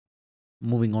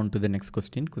Moving on to the next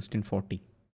question, question 40.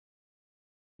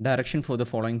 Direction for the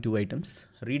following two items.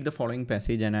 Read the following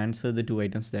passage and answer the two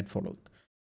items that follow.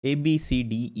 A, B, C,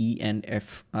 D, E, and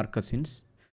F are cousins.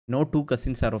 No two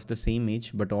cousins are of the same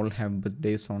age, but all have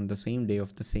birthdays on the same day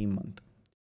of the same month.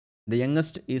 The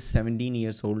youngest is 17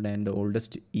 years old and the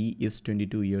oldest E is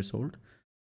 22 years old.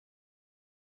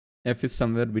 F is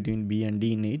somewhere between B and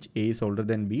D in age. A is older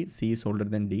than B. C is older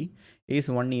than D. A is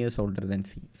 1 year older than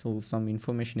C. So some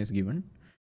information is given.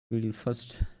 We'll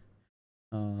first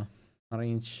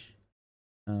arrange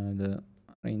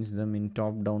them in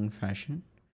top-down fashion.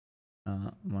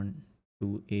 1,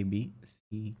 2, A, B,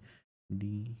 C,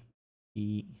 D,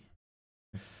 E,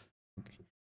 F. Okay.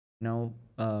 Now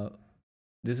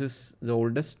this is the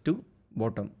oldest to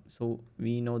bottom. So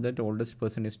we know that oldest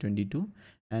person is 22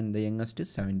 and the youngest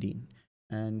is 17.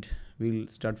 And we'll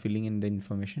start filling in the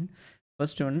information.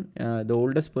 First one, the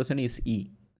oldest person is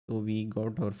E. So we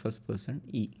got our first person,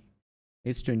 E.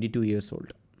 Is 22 years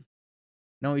old.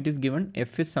 Now it is given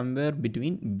F is somewhere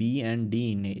between B and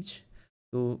D in age.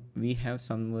 So we have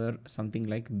something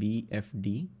like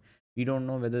BFD. We don't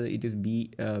know whether it is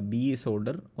B is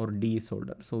older or D is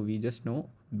older. So we just know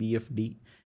BFD.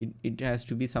 It has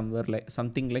to be somewhere like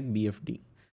something like BFD.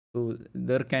 So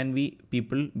there can be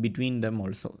people between them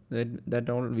also. That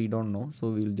all we don't know. So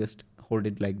we'll just hold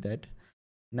it like that.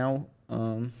 Now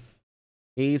A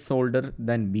is older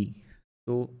than B.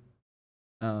 So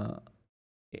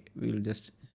we'll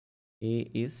just A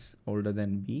is older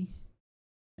than B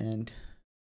and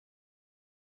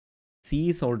C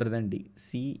is older than D.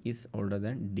 C is older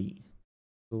than D.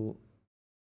 So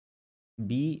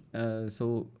B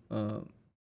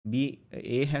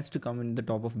A has to come in the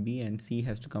top of B and C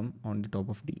has to come on the top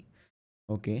of D.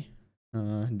 Okay.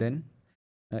 Then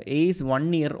A is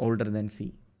 1 year older than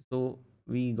C. So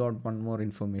we got one more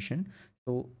information.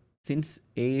 So since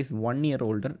A is 1 year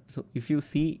older, so if you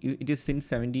see it is since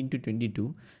 17 to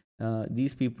 22,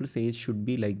 these people's age should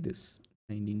be like this,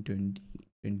 19, 20,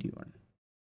 21.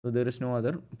 So there is no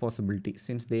other possibility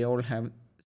since they all have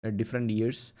different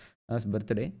years as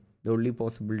birthday. The only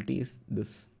possibility is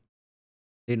this.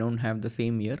 They don't have the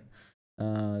same year.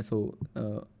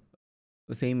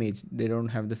 Same age. They don't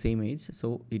have the same age.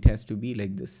 So it has to be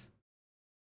like this.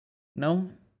 Now,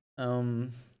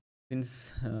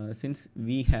 since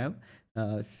we have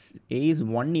A is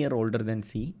 1 year older than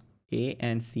C, A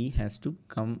and C has to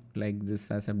come like this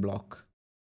as a block.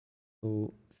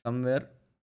 So somewhere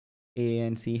A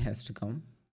and C has to come.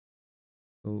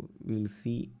 So we'll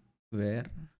see where.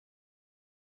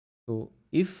 So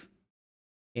if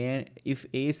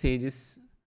A's age is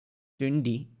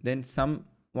 20, then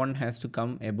someone has to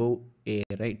come above A,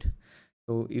 right?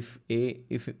 So if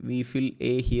we fill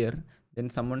A here, then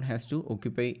someone has to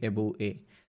occupy above A.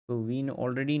 So we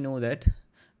already know that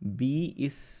B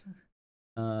is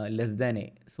less than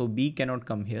A. So B cannot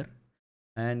come here.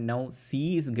 And now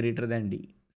C is greater than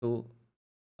D. So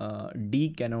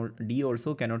D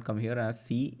also cannot come here as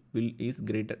C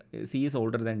is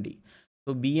older than D.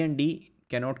 So B and D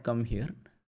cannot come here.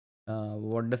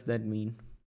 What does that mean?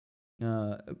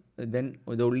 Then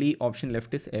the only option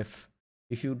left is F.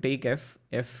 If you take F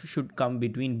should come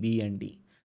between B and D.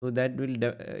 So that will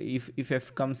if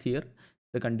F comes here,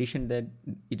 the condition that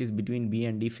it is between B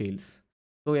and D fails.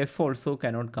 So F also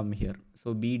cannot come here.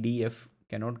 So B, D, F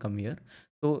cannot come here.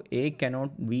 So A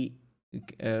cannot be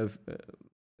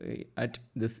at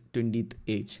this 20th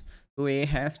age. So A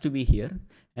has to be here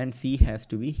and C has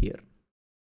to be here.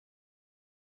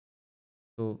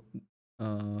 So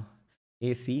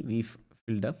AC we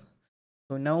filled up.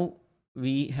 So now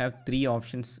we have three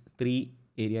options, three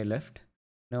area left.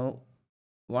 Now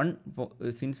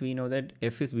since we know that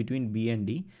F is between B and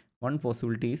D, one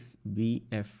possibility is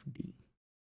BFD.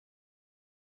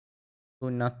 So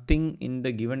nothing in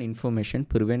the given information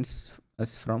prevents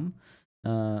us from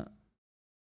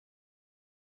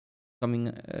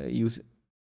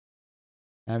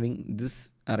having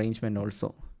this arrangement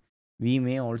also. We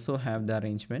may also have the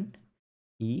arrangement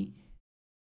E,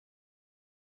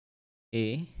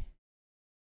 A,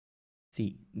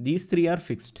 C. These three are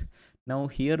fixed. Now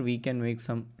here we can make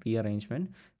some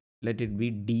rearrangement. Let it be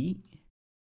D,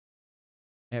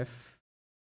 F,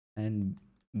 and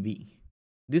B.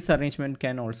 This arrangement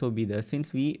can also be there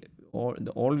since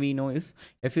all we know is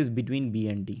F is between B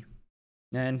and D.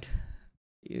 And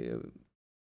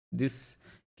this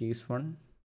case 1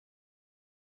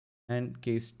 and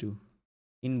case 2.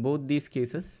 In both these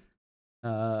cases,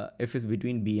 F is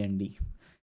between B and D.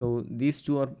 So these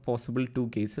two are possible two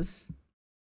cases.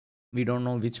 We don't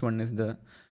know which one is the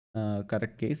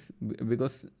correct case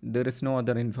because there is no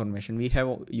other information. We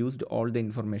have used all the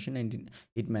information and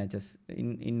it matches.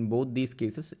 In both these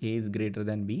cases, A is greater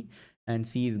than B and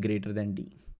C is greater than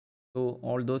D. So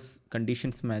all those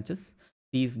conditions matches.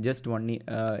 C is just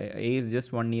A is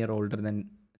just 1 year older than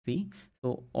C.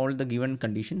 So all the given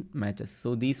condition matches.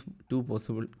 So these two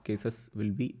possible cases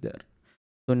will be there.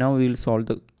 So now we will solve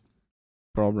the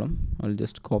problem. I'll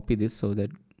just copy this so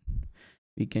that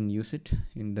we can use it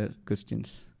in the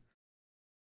questions.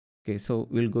 Okay, so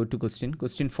we'll go to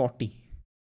question 40.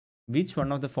 Which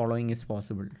one of the following is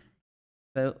possible?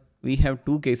 So we have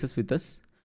two cases with us.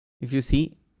 If you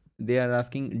see, they are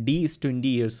asking D is 20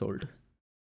 years old.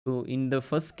 So in the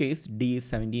first case, D is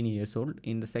 17 years old.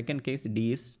 In the second case,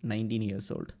 D is 19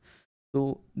 years old.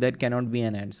 So that cannot be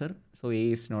an answer. So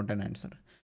A is not an answer.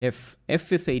 F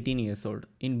is 18 years old.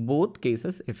 In both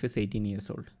cases, F is 18 years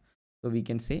old. So we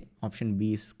can say option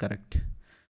B is correct.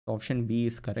 Option B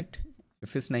is correct.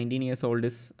 F is 19 years old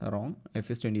is wrong. F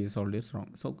is 20 years old is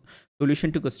wrong. So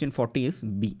solution to question 40 is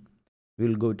B. We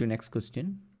will go to next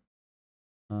question.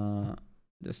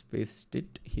 Just paste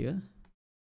it here.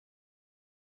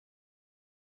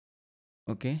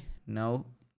 Okay, now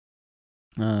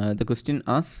the question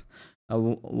asks,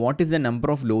 what is the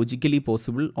number of logically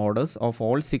possible orders of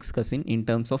all 6 cousins in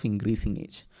terms of increasing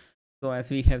age? So as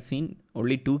we have seen,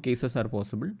 only 2 cases are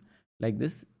possible. Like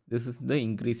this is the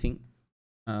increasing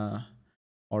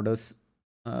orders,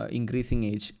 increasing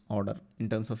age order in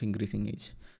terms of increasing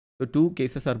age. So 2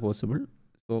 cases are possible.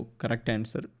 So correct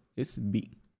answer is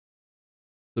B.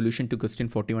 Solution to question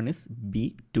 41 is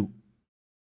B2.